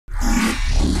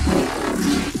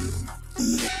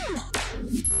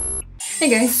Hey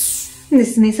guys, this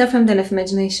is Nisa from Den of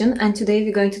Imagination, and today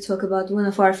we're going to talk about one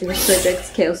of our finished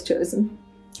projects, Chaos Chosen.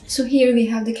 So here we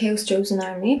have the Chaos Chosen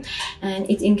army, and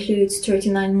it includes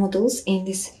 39 models in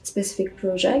this specific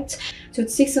project. So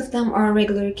 6 of them are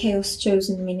regular Chaos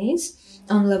Chosen minis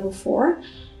on level 4,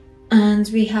 and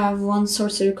we have 1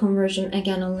 sorcery conversion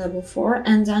again on level 4,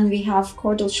 and then we have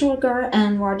Cordal Shurgar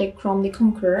and Vardek Crom the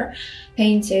Conqueror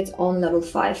painted on level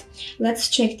 5. Let's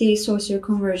check the sorcery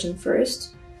conversion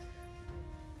first.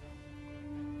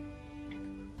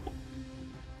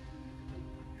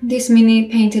 This mini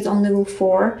painted on level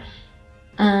 4,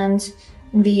 and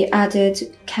we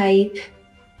added cape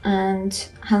and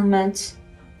helmet,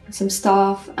 some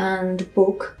staff and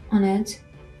book on it,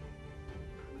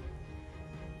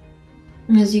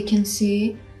 as you can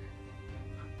see.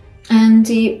 And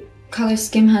the color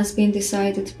scheme has been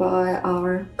decided by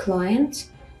our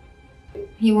client.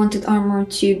 He wanted armor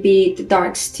to be the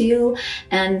dark steel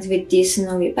and with these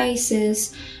snowy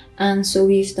bases, and so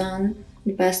we've done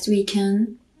the best we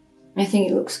can. I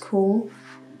think it looks cool.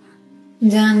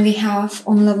 Then we have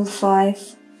on level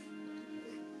 5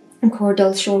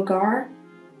 Cordal Shurgar.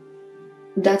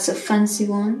 That's a fancy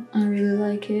one, I really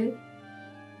like it.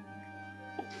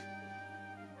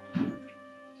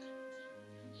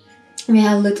 We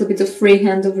have a little bit of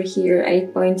freehand over here, a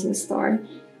pointing star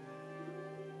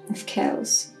of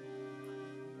chaos.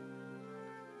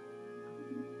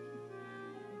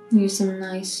 Here's some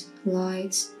nice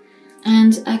lights.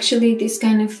 And actually this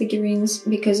kind of figurines,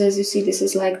 because as you see this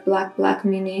is like black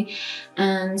mini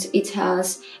and it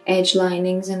has edge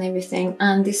linings and everything,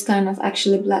 and this kind of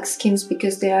actually black schemes,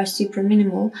 because they are super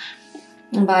minimal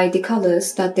by the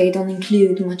colors, that they don't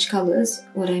include much colors,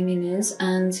 what I mean is,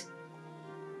 and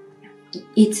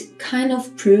it kind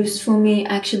of proves for me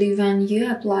actually when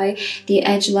you apply the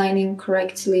edge lining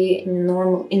correctly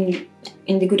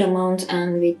in the good amount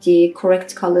and with the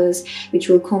correct colors, which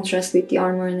will contrast with the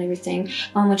armor and everything,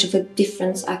 how much of a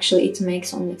difference actually it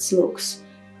makes on its looks.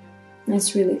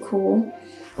 It's really cool.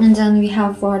 And then we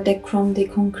have Vardek Crom the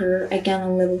Conqueror again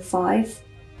on level 5.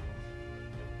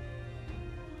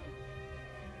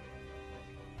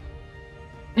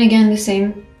 Again the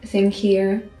same thing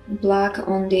here, black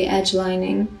on the edge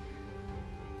lining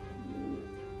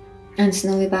and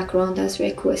snowy background as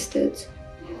requested.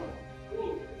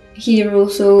 Here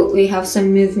also we have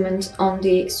some movement on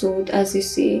the sword, as you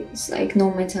see, it's like no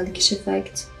metallic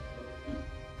effect.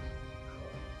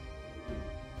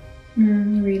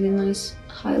 Really nice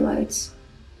highlights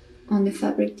on the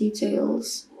fabric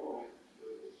details.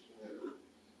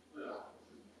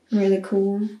 Really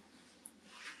cool.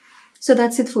 So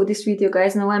that's it for this video,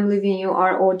 guys. Now I'm leaving you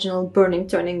our original burning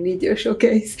turning video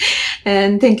showcase.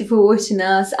 And thank you for watching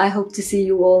us. I hope to see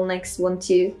you all next one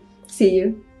too. See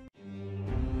you.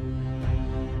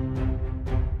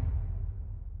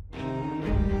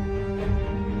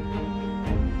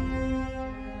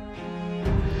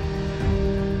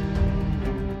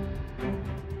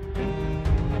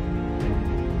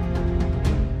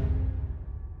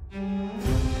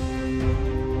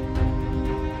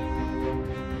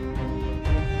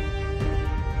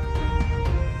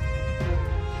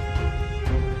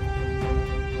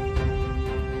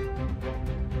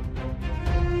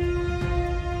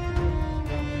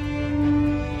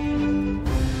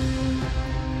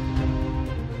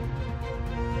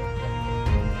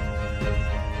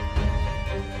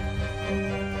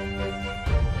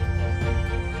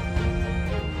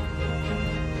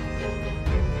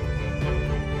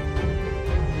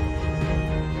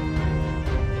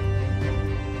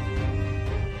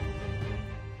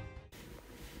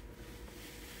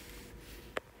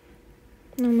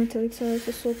 No metallic size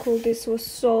was so cool. This was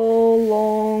so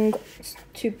long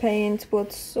to paint,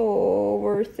 but so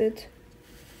worth it.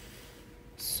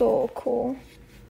 So cool.